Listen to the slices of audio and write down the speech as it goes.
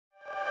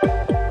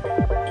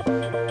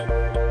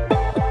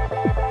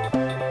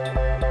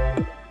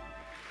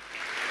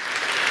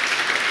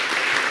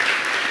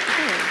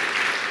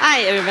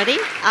Hi, everybody.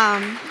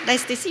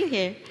 Nice to see you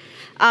here.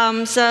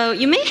 So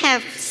you may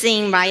have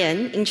seen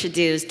Ryan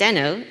introduce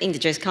Deno in the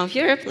JSConf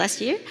Europe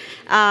last year.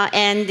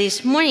 And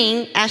this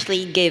morning,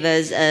 Ashley gave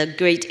us a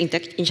great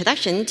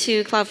introduction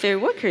to Cloudflare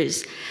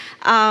workers.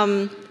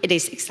 It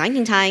is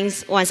exciting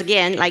times, once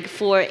again, like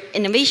for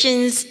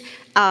innovations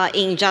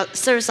in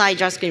server-side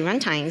JavaScript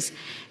runtimes.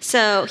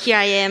 So here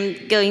I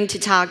am going to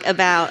talk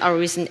about our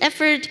recent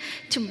effort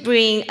to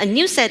bring a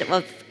new set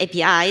of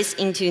APIs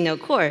into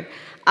Node Core.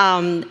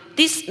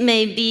 This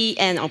may be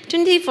an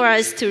opportunity for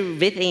us to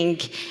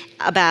rethink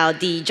about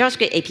the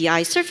JavaScript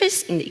API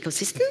surface in the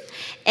ecosystem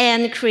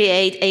and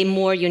create a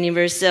more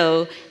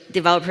universal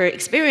developer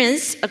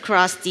experience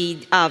across the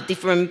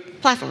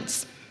different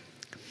platforms.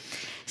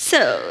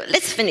 So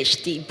let's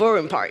finish the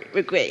boring part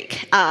real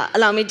quick.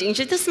 Allow me to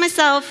introduce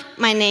myself.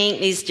 My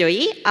name is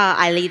Joyee.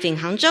 I live in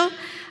Hangzhou.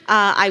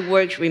 I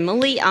work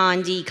remotely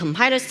on the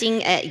compiler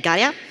team at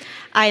Igalia.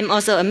 I'm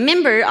also a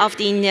member of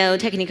the Node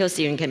Technical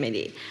Steering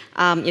Committee.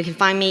 You can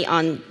find me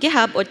on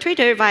GitHub or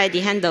Twitter via the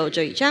handle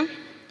Joyee Cheung.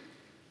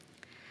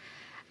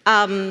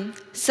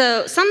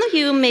 So some of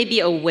you may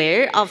be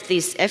aware of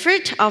this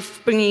effort of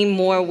bringing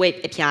more web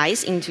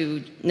APIs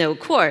into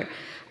Node Core.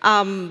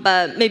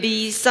 But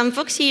maybe some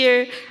folks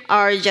here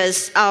are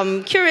just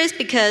curious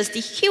because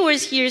the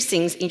keywords here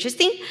seems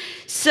interesting.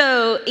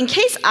 So in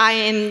case I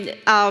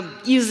am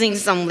using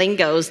some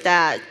lingos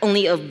that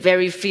only a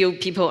very few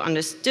people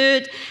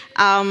understood,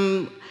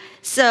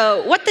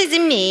 so what does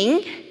it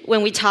mean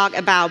when we talk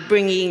about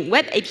bringing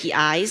web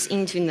APIs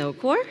into Node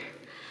Core?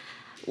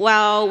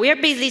 Well, we're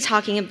basically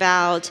talking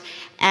about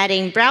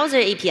adding browser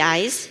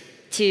APIs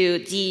to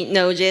the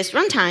Node.js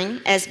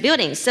runtime as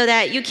buildings so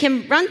that you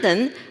can run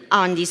them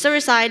on the server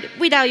side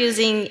without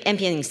using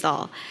npm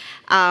install.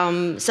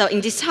 So in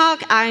this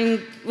talk, I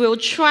will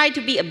try to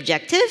be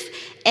objective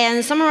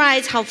and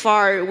summarize how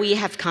far we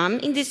have come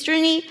in this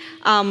journey,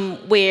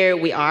 where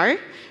we are,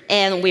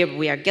 and where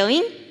we are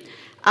going.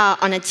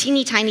 On a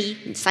teeny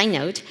tiny side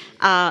note,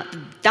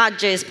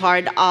 .js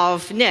part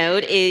of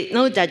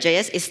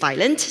Node.js is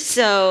silent.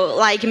 So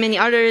like many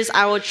others,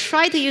 I will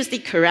try to use the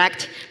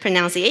correct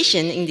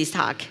pronunciation in this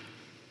talk.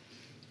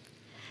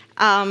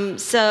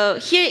 So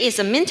here is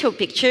a mental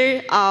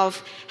picture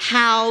of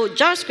how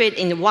JavaScript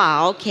in the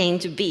wild came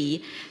to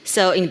be.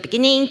 So in the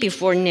beginning,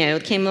 before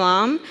Node came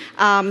along,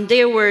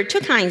 there were two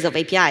kinds of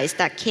APIs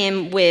that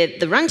came with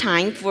the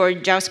runtime for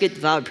JavaScript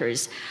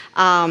developers.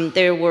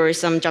 There were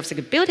some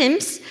JavaScript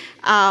built-ins,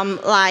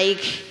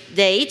 like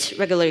date,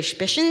 regular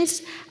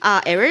expressions,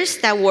 errors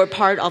that were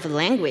part of the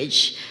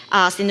language,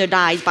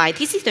 standardized by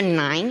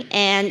TC39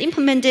 and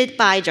implemented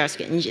by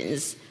JavaScript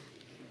engines.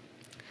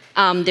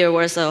 There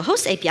were also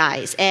host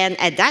APIs, and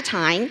at that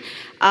time,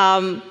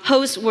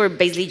 hosts were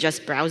basically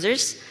just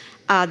browsers.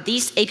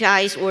 These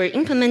APIs were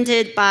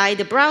implemented by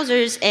the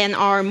browsers and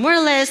are more or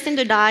less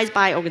standardized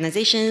by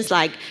organizations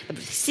like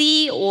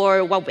WWDC or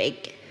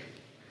WebWig.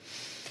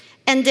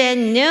 And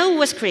then Node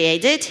was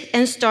created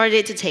and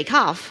started to take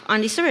off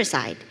on the server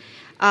side.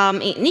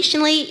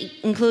 Initially, it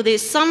included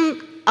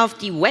some of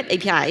the web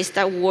APIs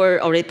that were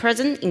already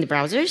present in the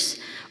browsers,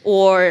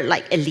 or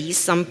like at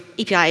least some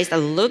APIs that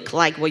look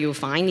like what you'll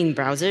find in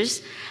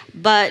browsers.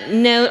 But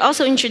Node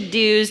also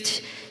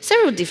introduced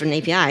several different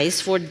APIs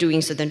for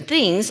doing certain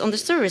things on the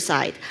server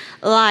side,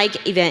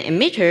 like event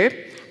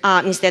emitter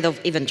instead of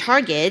event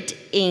target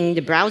in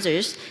the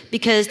browsers,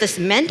 because the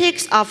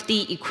semantics of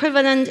the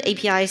equivalent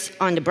APIs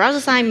on the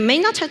browser side may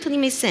not totally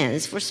make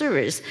sense for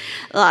servers.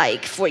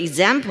 Like, for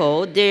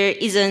example, there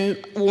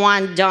isn't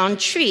one down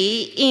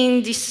tree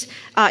in this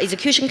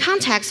execution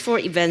context for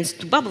events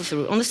to bubble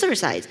through on the server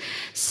side.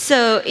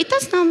 So it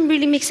does not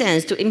really make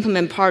sense to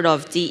implement part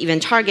of the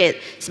event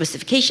target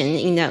specification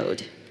in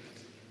Node.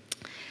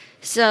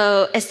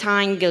 So as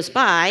time goes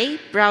by,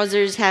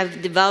 browsers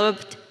have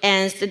developed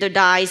and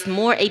standardized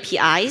more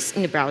APIs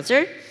in the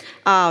browser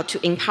to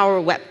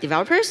empower web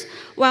developers,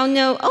 while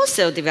Node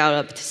also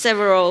developed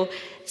several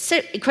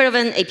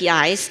equivalent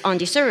APIs on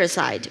the server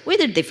side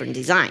with a different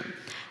design.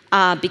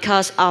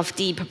 Because of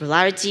the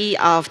popularity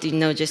of the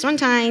Node.js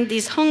runtime,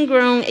 these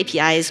homegrown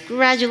APIs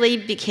gradually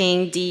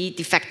became the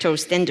de facto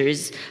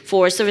standards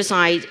for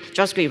server-side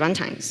JavaScript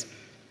runtimes.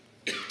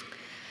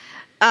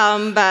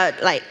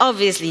 But like,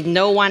 obviously,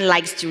 no one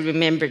likes to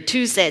remember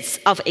two sets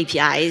of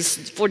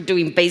APIs for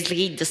doing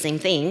basically the same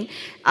thing.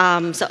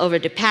 So over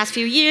the past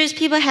few years,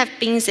 people have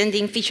been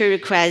sending feature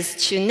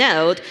requests to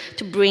Node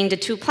to bring the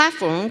two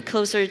platforms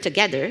closer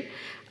together.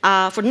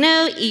 For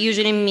Node, it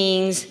usually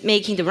means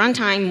making the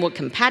runtime more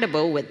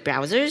compatible with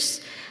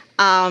browsers.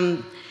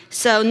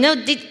 So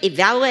Node did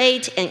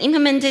evaluate and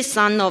implemented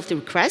some of the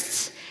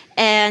requests,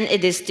 and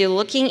it is still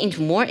looking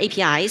into more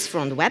APIs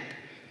from the web.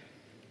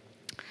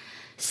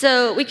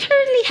 So we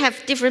currently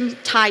have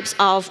different types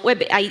of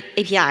web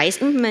APIs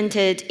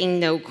implemented in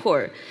Node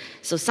Core.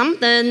 So some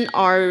of them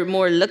are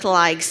more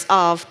lookalikes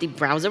of the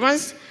browser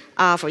ones,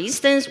 For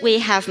instance, we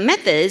have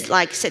methods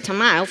like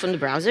setTimeout from the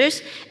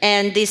browsers,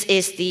 and this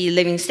is the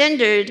living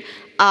standard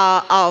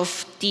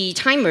of the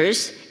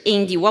timers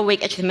in the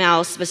one-week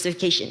HTML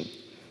specification.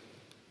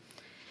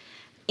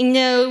 In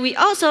Node, we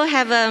also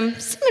have a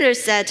similar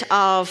set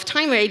of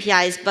timer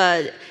APIs,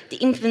 but the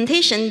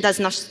implementation does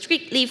not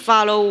strictly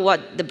follow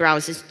what the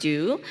browsers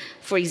do.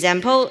 For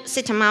example,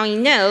 setTimeout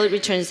in Node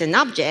returns an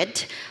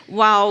object,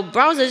 while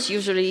browsers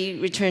usually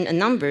return a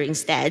number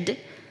instead.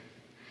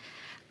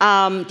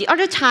 The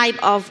other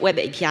type of web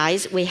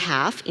APIs we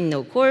have in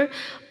Node Core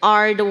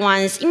are the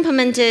ones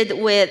implemented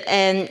with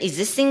an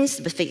existing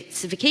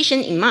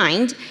specification in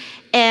mind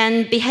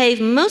and behave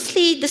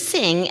mostly the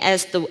same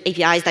as the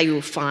APIs that you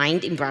will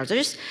find in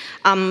browsers.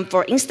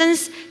 For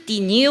instance, the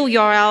new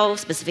URL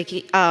specific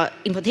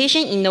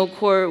implementation in Node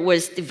Core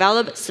was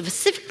developed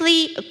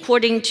specifically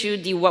according to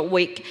the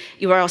one-week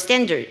URL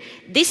standard.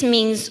 This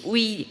means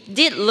we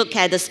did look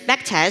at the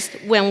spec test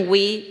when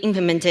we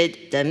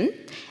implemented them,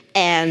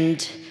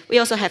 and we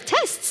also have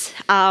tests.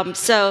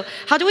 So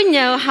how do we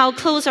know how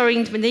close our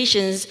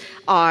implementations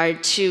are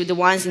to the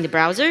ones in the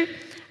browser?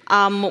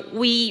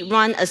 We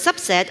run a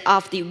subset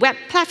of the web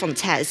platform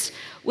tests,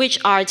 which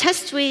are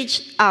tests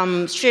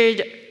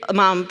shared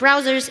among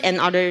browsers and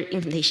other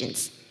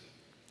implementations.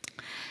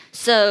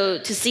 So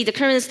to see the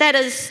current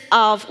status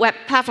of web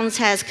platform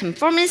test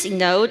conformance in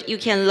Node, you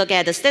can look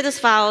at the status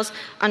files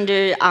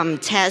under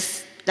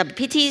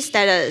test.wpt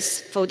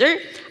status folder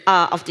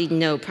of the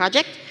Node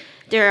project.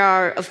 There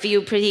are a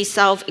few pretty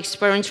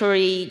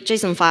self-explanatory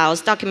JSON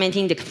files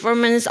documenting the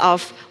conformance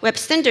of web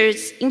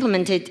standards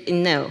implemented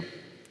in Node.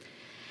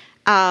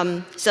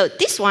 So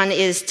this one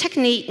is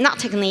not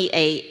technically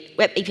a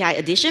web API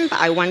addition, but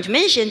I want to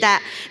mention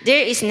that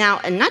there is now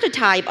another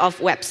type of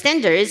web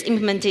standards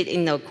implemented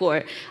in Node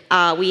Core.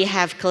 We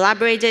have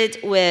collaborated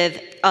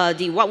with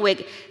the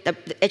one-week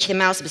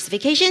HTML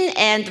specification,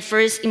 and the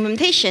first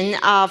implementation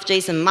of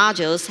JSON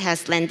modules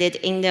has landed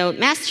in Node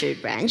master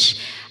branch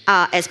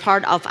as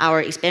part of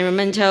our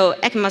experimental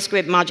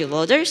ECMAScript module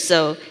loader.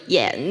 So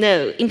yeah,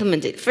 Node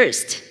implemented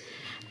first.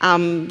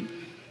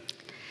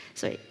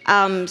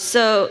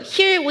 So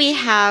here we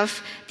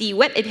have the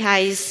web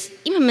APIs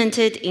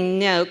implemented in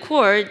Node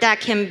Core that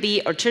can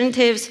be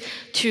alternatives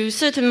to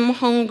certain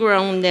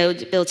homegrown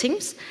Node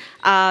built-ins.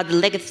 The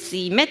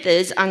legacy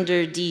methods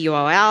under the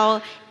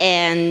URL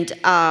and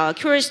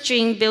query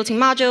string built-in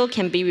module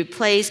can be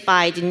replaced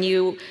by the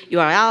new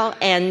URL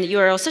and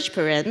URL search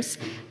params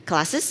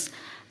classes.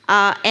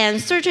 And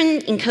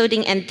certain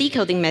encoding and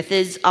decoding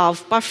methods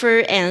of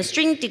buffer and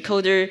string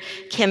decoder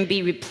can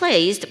be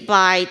replaced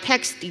by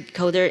text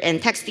decoder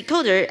and text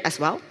decoder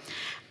as well.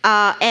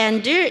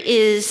 And there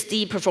is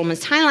the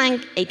performance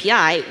timeline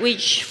API,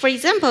 which, for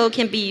example,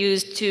 can be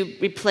used to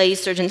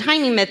replace certain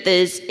timing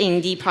methods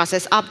in the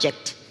process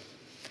object.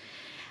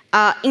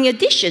 In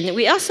addition,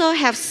 we also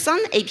have some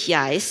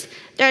APIs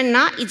that are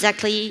not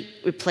exactly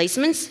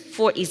replacements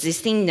for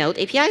existing Node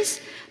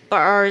APIs, but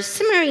are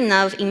similar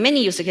enough in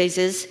many use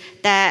cases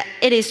that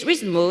it is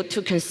reasonable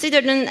to consider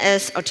them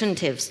as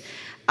alternatives.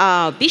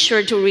 Be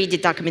sure to read the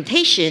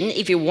documentation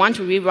if you want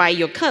to rewrite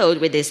your code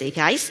with these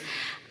APIs.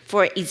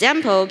 For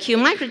example, queue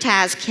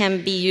microtask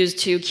can be used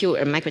to queue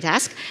a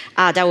microtask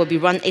that will be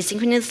run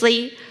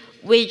asynchronously,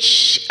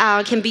 which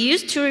can be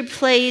used to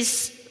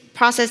replace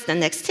process the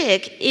next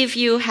tick if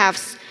you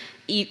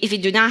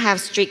do not have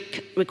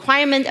strict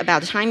requirement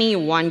about the timing you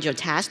want your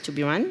task to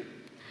be run.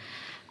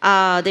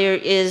 There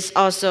is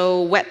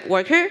also web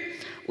worker,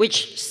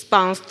 which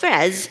spawns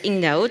threads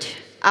in Node,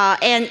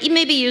 and it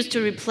may be used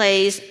to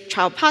replace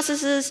child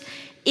processes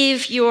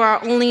if you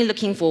are only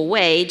looking for a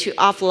way to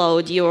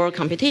offload your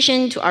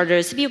computation to other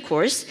CPU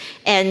cores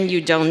and you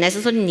don't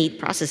necessarily need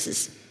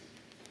processes.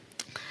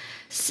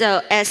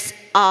 So as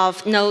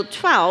of Node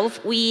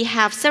 12, we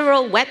have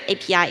several web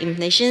API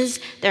implementations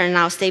that are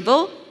now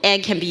stable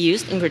and can be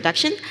used in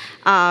production.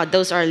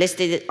 Those are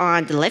listed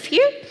on the left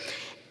here.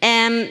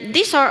 And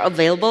these are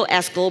available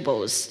as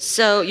globals,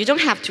 so you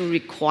don't have to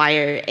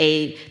require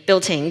a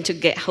built-in to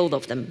get hold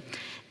of them.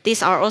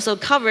 These are also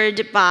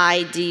covered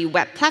by the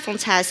web platform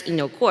test in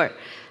Node Core.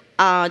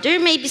 There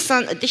may be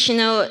some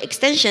additional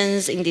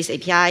extensions in these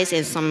APIs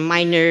and some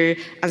minor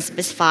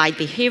unspecified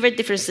behavior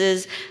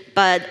differences,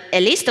 but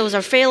at least those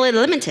are fairly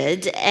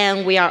limited,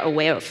 and we are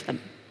aware of them.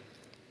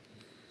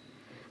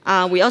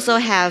 We also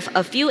have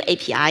a few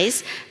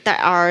APIs that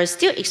are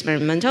still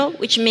experimental,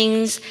 which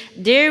means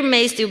there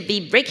may still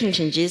be breaking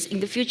changes in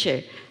the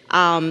future.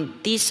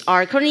 These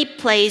are currently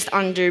placed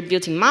under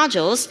built-in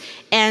modules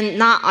and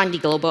not on the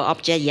global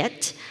object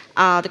yet.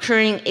 The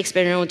current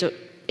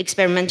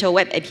experimental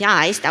web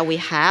APIs that we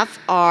have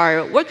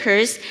are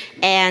workers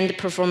and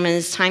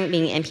performance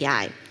timing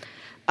API.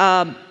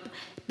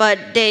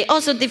 But they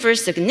also differ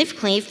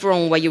significantly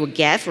from what you would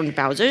get from the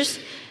browsers.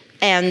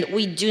 And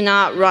we do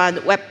not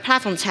run web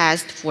platform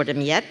tests for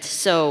them yet,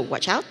 so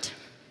watch out.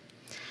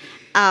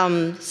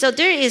 So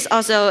there is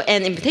also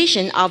an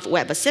implementation of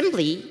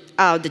WebAssembly,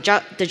 the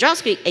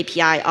JavaScript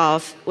API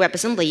of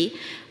WebAssembly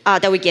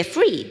that we get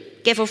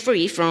for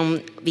free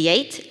from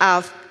V8.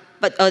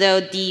 but although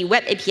the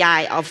web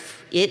API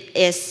of it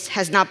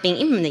has not been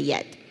implemented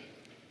yet.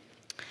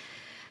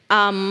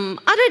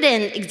 Other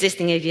than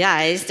existing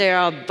APIs, there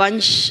are a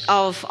bunch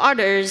of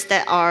others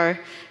that are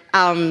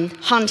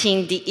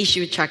haunting the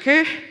issue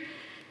tracker.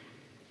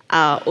 They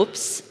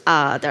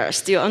are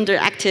still under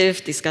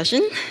active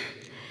discussion.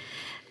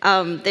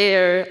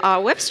 There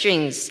are web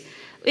strings,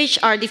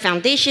 which are the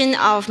foundation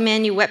of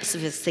many web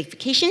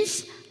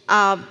specifications.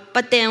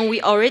 But then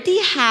we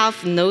already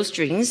have Node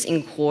strings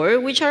in core,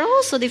 which are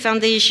also the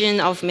foundation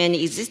of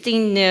many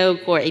existing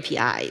Node core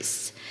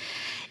APIs.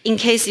 In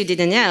case you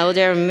didn't know,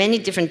 there are many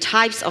different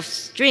types of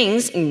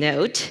strings in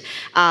Node.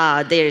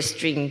 There's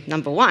string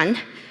number 1,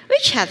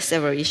 which has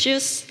several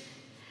issues.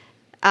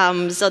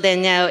 So they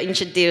now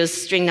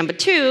introduce string number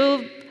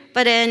 2,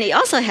 but then it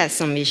also has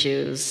some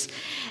issues.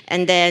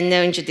 And then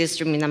they'll introduce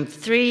string number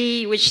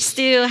 3, which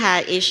still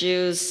had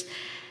issues.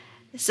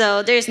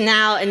 So there's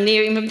now a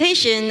new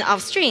implementation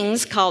of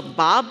strings called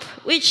Bob,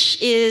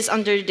 which is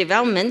under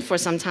development for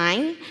some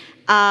time,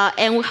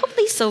 and will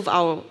hopefully solve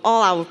all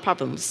our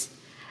problems.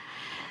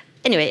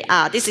 Anyway,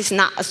 this is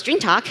not a string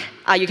talk.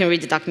 You can read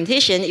the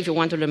documentation if you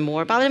want to learn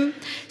more about them.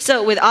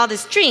 So with all the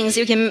strings,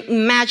 you can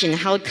imagine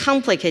how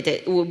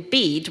complicated it would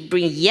be to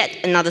bring yet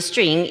another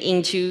string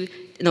into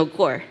Node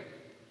core.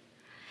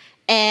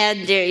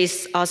 And there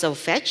is also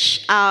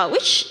fetch,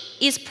 which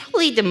is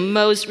probably the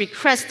most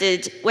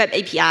requested web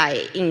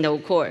API in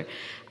Node core.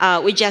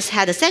 We just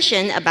had a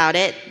session about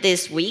it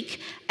this week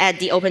at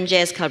the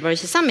OpenJS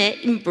Collaboration Summit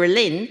in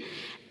Berlin.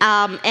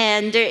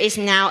 And there is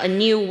now a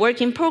new work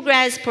in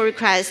progress pull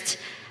request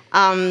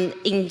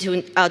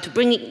to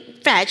bring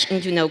fetch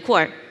into Node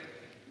core.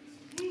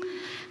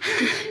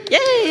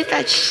 Yay,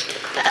 fetch.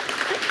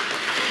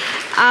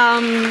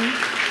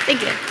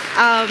 Thank you.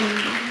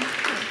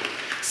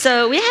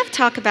 So we have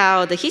talked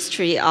about the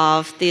history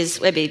of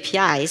these web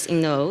APIs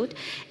in Node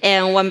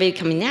and what may be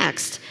coming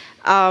next.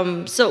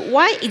 So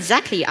why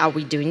exactly are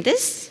we doing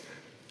this?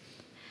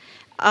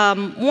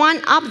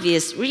 One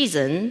obvious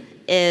reason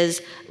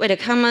is with a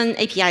common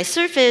API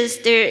surface,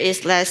 there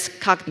is less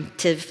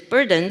cognitive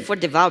burden for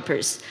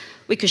developers.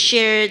 We could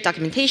share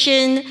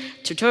documentation,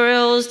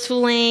 tutorials,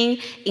 tooling,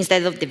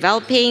 instead of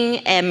developing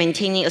and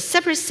maintaining a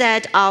separate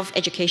set of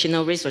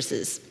educational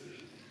resources.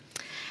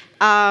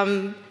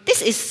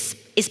 This is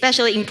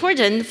especially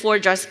important for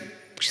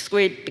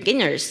JavaScript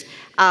beginners.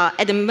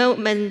 At the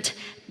moment,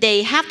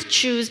 they have to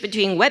choose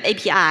between web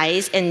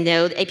APIs and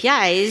Node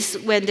APIs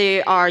when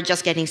they are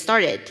just getting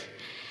started.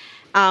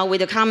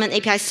 With a common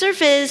API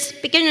surface,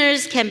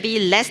 beginners can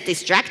be less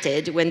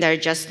distracted when they're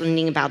just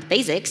learning about the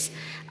basics.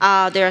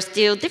 There are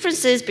still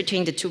differences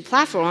between the two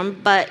platforms,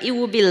 but it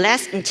will be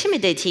less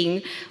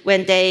intimidating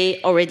when they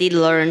already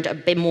learned a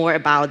bit more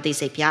about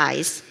these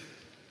APIs.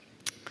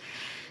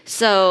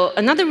 So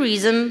another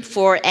reason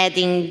for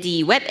adding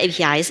the web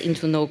APIs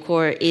into Node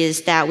core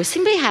is that we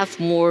simply have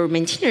more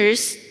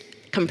maintainers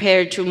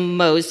compared to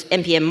most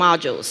NPM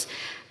modules.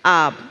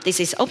 This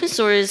is open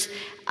source,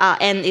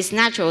 and it's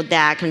natural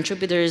that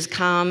contributors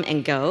come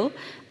and go.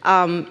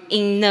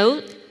 In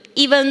Node,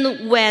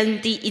 even when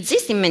the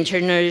existing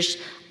maintainers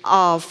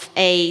of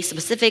a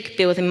specific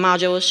built-in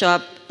module show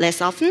up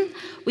less often,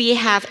 we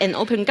have an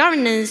open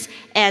governance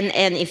and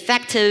an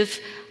effective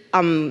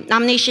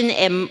nomination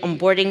and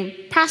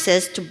onboarding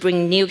process to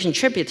bring new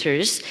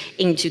contributors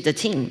into the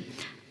team.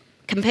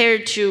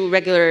 Compared to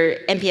regular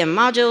NPM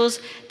modules,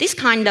 this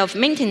kind of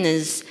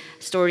maintenance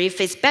story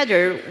fits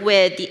better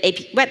with the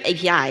web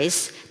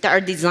APIs that are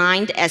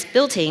designed as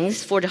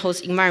built-ins for the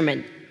host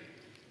environment.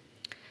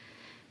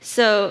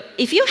 So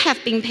if you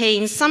have been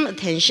paying some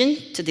attention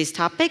to this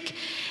topic,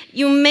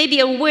 you may be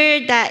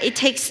aware that it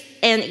takes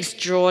an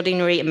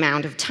extraordinary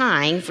amount of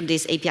time for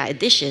these API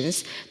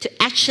additions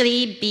to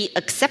actually be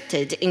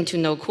accepted into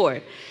Node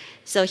core.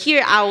 So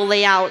here I will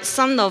lay out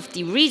some of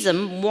the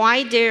reasons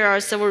why there are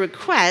several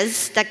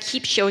requests that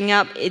keep showing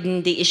up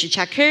in the issue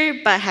tracker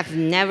but have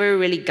never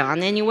really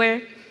gone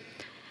anywhere.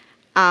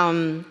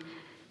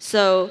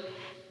 So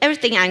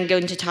everything I'm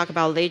going to talk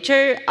about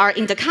later are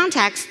in the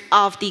context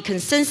of the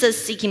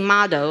consensus-seeking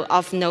model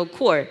of Node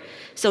core.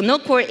 So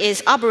Node core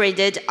is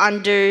operated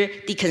under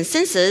the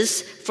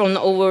consensus from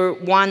over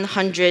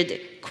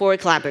 100 core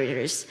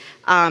collaborators.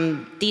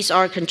 These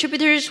are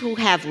contributors who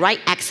have write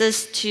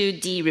access to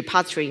the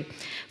repository.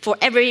 For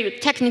every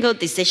technical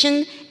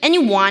decision, any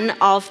one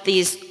of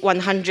these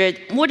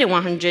more than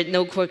 100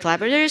 Node core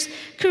collaborators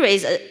could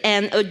raise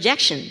an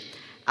objection.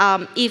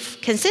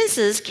 If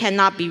consensus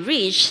cannot be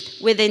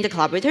reached within the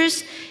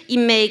collaborators, it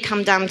may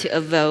come down to a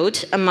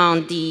vote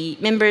among the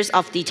members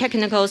of the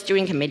technical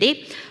steering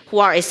committee, who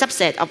are a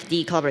subset of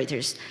the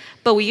collaborators.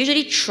 But we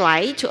usually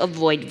try to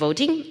avoid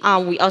voting.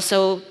 We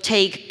also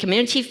take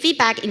community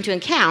feedback into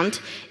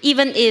account,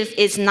 even if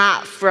it's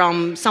not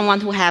from someone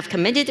who have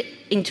committed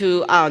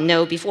into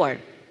Node before.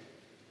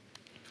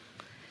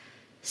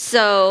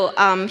 So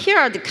here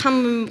are the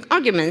common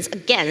arguments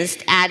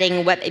against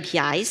adding web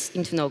APIs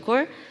into Node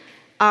core.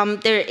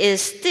 There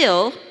is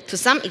still, to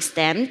some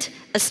extent,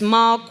 a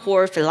small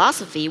core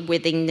philosophy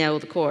within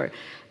Node core.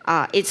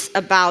 It's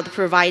about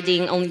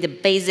providing only the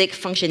basic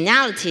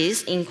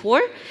functionalities in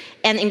core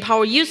and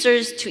empower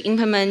users to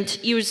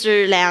implement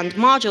user-land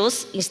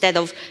modules instead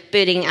of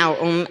building our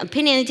own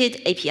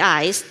opinionated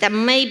APIs that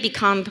may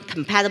become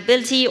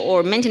compatibility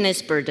or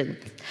maintenance burden.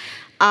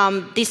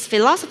 This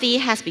philosophy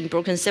has been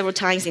broken several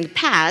times in the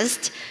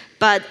past,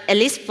 but at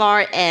least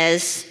far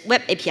as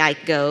web API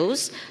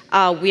goes,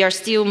 we are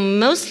still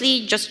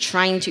mostly just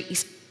trying to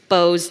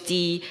expose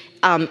the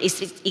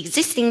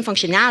existing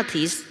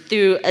functionalities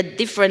through a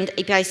different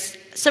API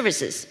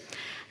services.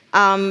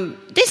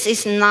 This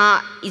is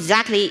not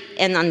exactly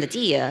an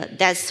idea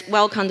that's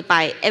welcomed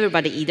by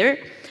everybody either,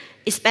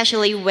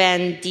 especially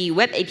when the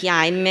web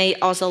API may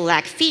also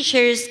lack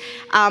features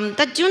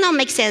that do not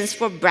make sense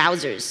for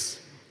browsers.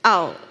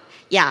 Oh,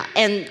 yeah,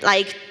 and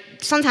like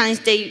sometimes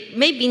they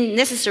may be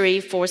necessary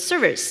for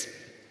servers.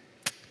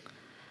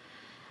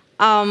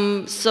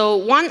 So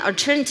one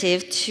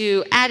alternative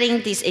to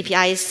adding these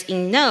APIs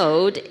in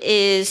Node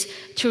is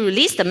to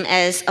release them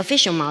as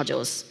official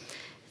modules.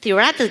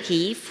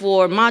 Theoretically,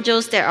 for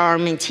modules that are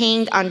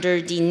maintained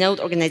under the Node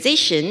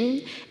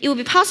organization, it would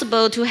be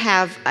possible to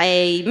have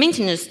a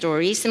maintenance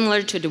story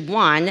similar to the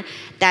one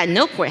that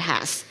Node Core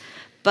has.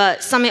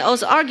 But some may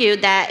also argue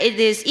that it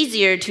is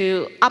easier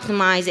to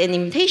optimize an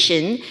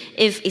implementation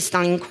if it's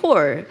done in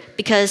core,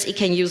 because it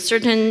can use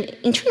certain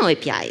internal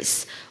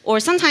APIs. Or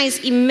sometimes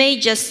it may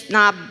just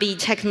not be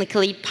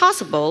technically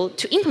possible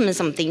to implement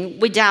something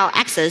without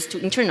access to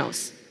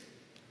internals.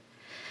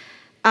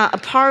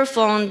 Apart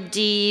from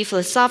the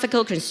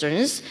philosophical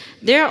concerns,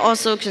 there are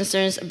also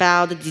concerns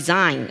about the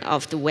design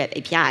of the web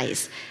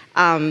APIs,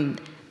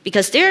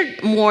 because they're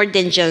more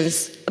than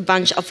just a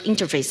bunch of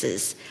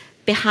interfaces.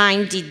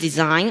 Behind the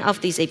design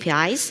of these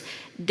APIs,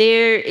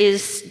 there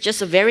is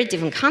just a very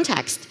different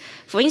context.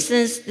 For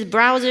instance, the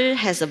browser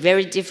has a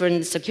very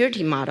different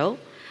security model.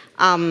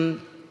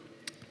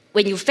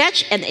 When you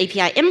fetch an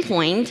API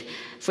endpoint,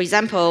 for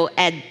example,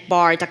 at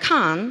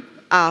bar.com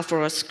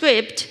for a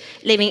script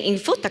living in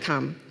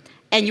food.com,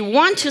 and you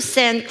want to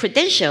send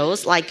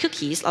credentials like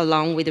cookies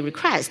along with the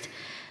request,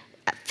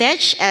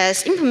 fetch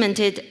as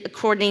implemented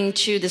according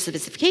to the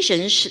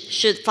specifications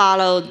should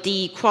follow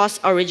the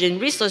cross-origin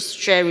resource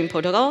sharing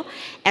protocol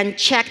and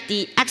check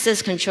the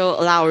access control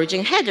allow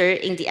origin header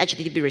in the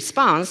HTTP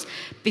response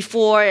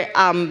before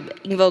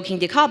invoking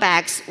the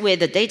callbacks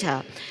with the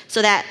data,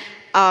 so that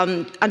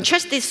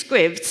untrusted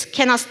scripts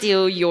cannot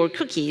steal your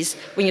cookies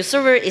when your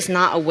server is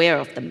not aware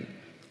of them.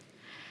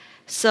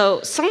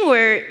 So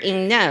somewhere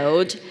in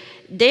Node,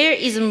 there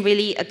isn't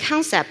really a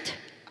concept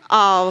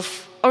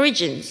of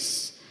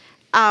origins,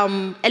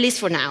 at least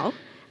for now.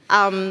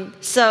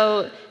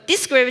 So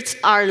these scripts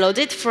are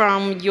loaded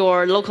from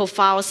your local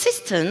file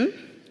system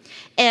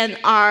and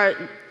are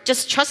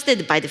just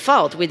trusted by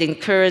default within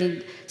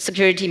current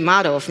security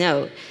model of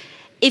Node.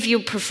 If you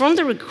perform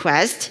the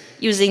request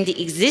using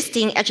the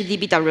existing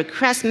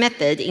HTTP.request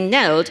method in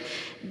Node,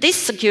 this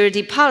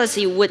security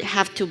policy would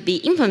have to be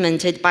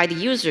implemented by the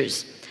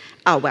users.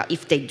 Well,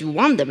 if they do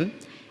want them.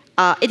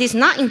 It is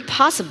not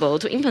impossible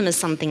to implement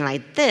something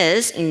like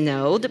this in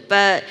Node,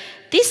 but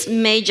this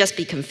may just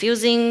be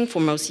confusing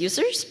for most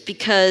users,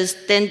 because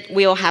then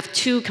we'll have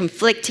two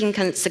conflicting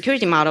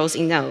security models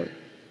in Node.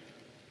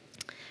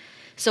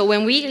 So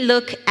when we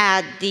look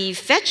at the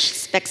fetch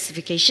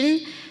specification,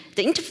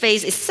 the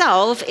interface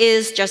itself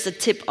is just the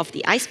tip of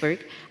the iceberg.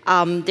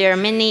 There are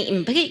many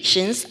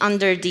implications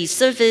under the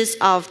surface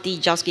of the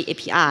JavaScript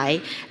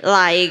API,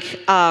 like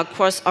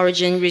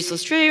cross-origin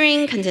resource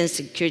sharing, content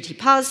security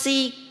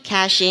policy,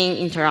 caching,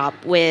 interop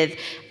with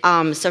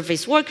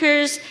service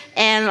workers,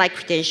 and like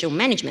credential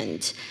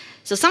management.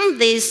 So some of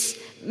these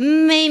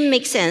may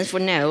make sense for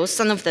Node,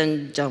 some of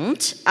them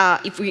don't.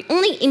 If we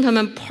only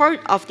implement part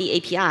of the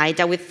API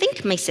that we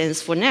think makes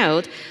sense for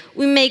Node,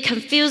 we may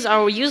confuse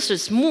our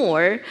users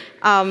more,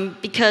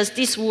 because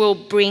this will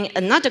bring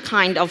another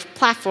kind of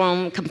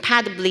platform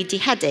compatibility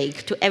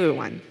headache to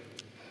everyone.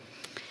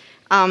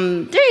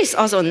 There is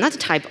also another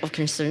type of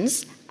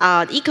concerns.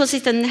 The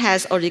ecosystem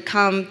has already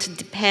come to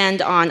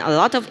depend on a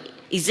lot of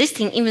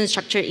existing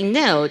infrastructure in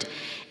Node,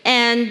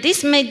 and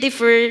this may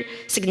differ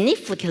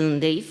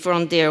significantly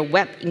from their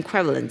web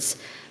equivalents.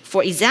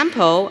 For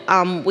example,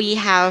 we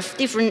have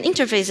different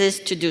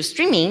interfaces to do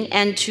streaming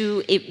and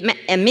to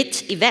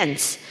emit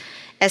events.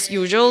 As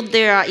usual,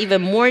 there are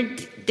even more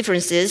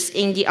differences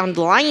in the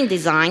underlying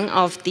design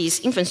of these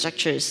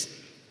infrastructures.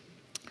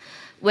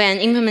 When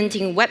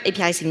implementing web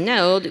APIs in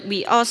Node,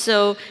 we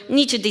also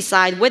need to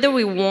decide whether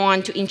we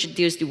want to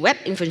introduce the web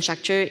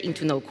infrastructure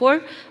into Node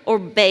Core or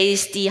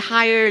base the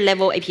higher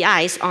level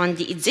APIs on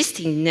the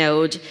existing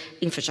Node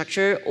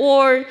infrastructure,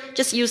 or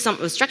just use some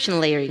abstraction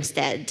layer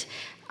instead.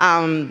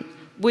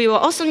 We will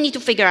also need to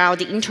figure out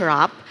the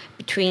interop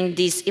between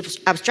these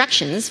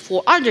abstractions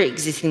for other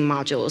existing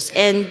modules,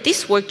 and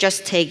this work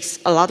just takes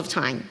a lot of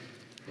time.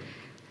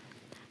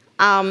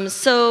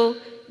 So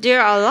there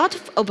are a lot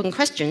of open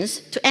questions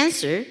to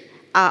answer,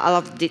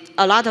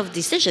 a lot of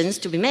decisions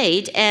to be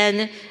made,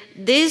 and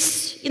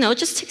this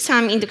just takes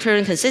time in the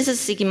current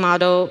consensus-seeking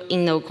model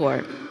in Node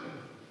Core.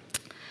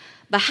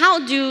 But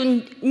how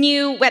do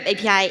new web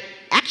API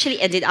actually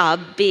ended up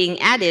being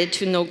added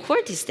to Node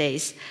Core these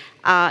days?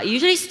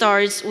 Usually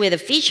starts with a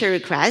feature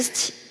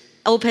request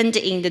opened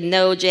in the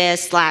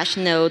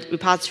Node.js/Node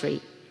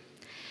repository.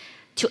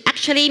 To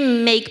actually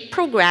make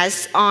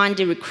progress on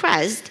the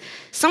request,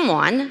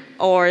 someone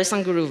or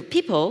some group of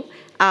people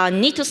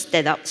need to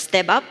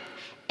step up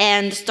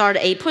and start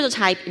a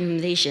prototype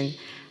implementation.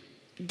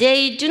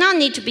 They do not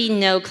need to be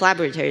Node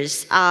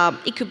collaborators.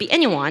 It could be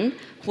anyone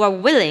who are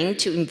willing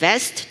to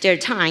invest their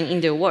time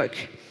in their work.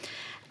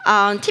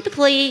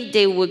 Typically,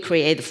 they would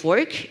create a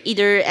fork,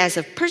 either as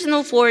a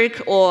personal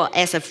fork or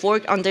as a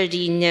fork under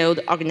the Node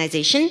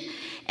organization,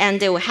 and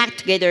they will hack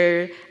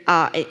together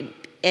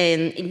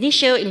an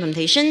initial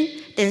implementation,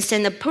 then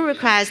send a pull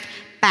request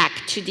back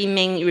to the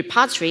main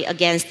repository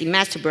against the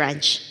master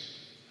branch.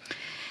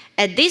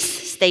 At these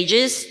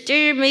stages,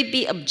 there may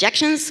be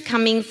objections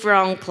coming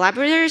from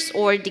collaborators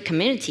or the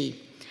community.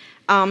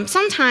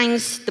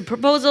 Sometimes the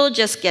proposal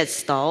just gets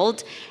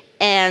stalled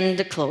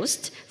and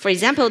closed. For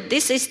example,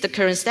 this is the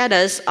current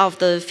status of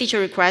the feature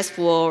request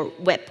for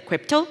web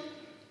crypto.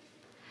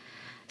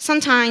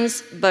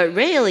 Sometimes, but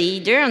rarely,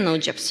 there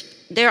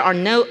are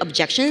no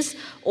objections,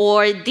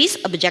 or these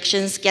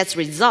objections get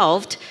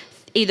resolved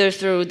either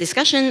through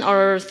discussion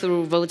or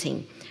through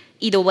voting.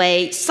 Either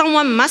way,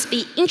 someone must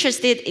be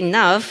interested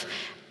enough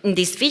in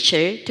this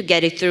feature to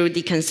get it through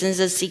the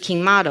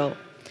consensus-seeking model.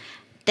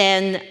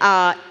 Then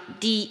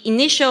the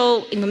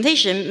initial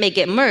implementation may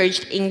get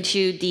merged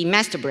into the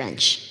master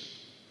branch.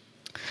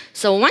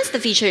 So once the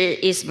feature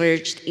is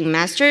merged in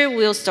master,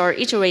 we'll start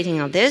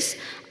iterating on this,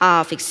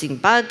 fixing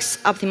bugs,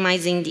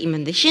 optimizing the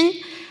implementation.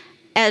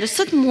 At a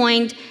certain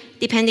point,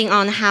 depending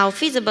on how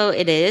feasible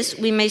it is,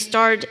 we may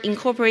start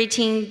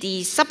incorporating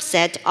the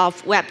subset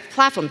of web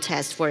platform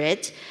tests for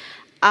it,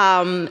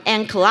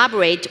 and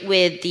collaborate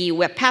with the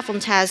web platform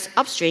test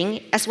upstream,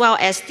 as well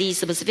as the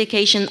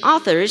specification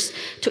authors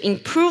to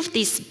improve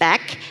the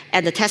spec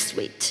and the test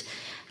suite.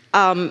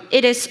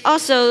 It is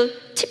also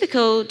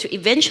typical to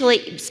eventually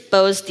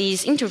expose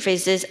these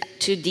interfaces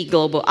to the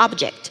global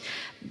object,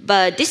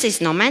 but this is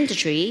not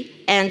mandatory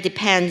and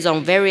depends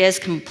on various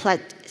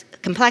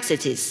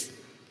complexities.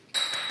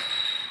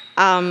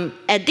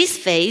 At this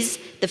phase,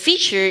 the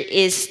feature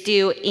is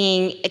still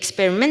in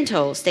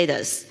experimental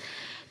status.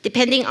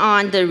 Depending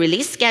on the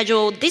release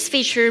schedule, this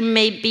feature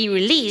may be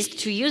released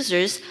to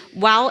users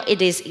while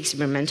it is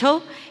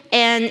experimental,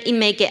 and it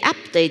may get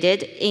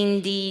updated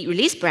in the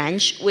release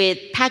branch with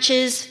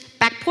patches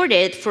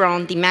backported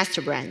from the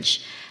master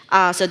branch.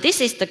 So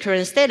this is the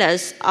current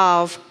status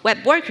of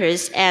web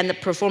workers and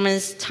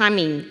performance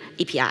timing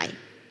API.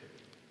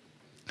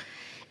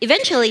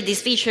 Eventually,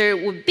 this feature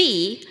would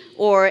be,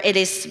 or it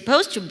is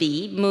supposed to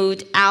be,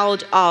 moved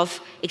out of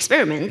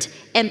experiment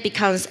and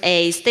becomes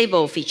a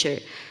stable feature.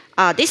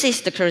 This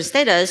is the current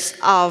status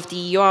of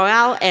the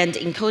URL and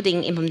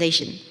encoding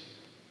implementation.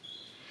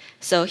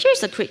 So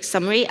here's a quick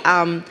summary.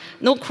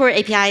 Node Core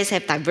APIs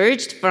have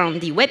diverged from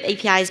the web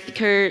APIs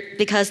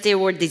because they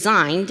were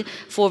designed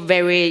for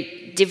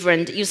very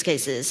different use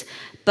cases.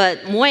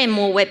 But more and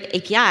more web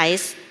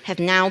APIs have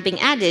now been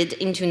added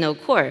into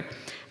Node Core.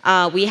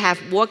 We have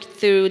walked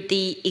through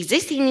the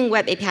existing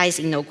web APIs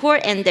in Node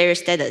Core and their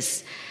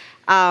status.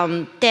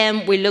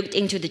 Then we looked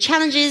into the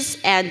challenges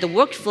and the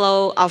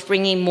workflow of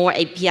bringing more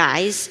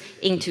APIs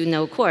into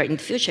Node Core in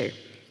the future.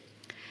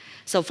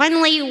 So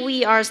finally,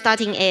 we are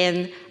starting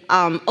an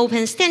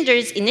open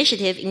standards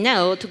initiative in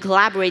Node to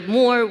collaborate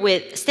more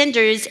with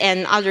standards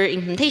and other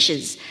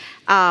implementations.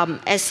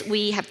 As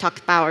we have talked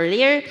about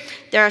earlier,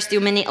 there are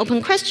still many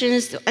open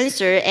questions to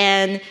answer,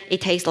 and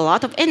it takes a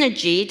lot of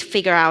energy to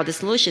figure out the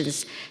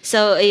solutions.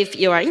 So if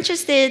you are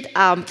interested,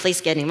 please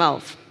get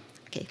involved.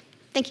 Okay,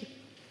 thank you.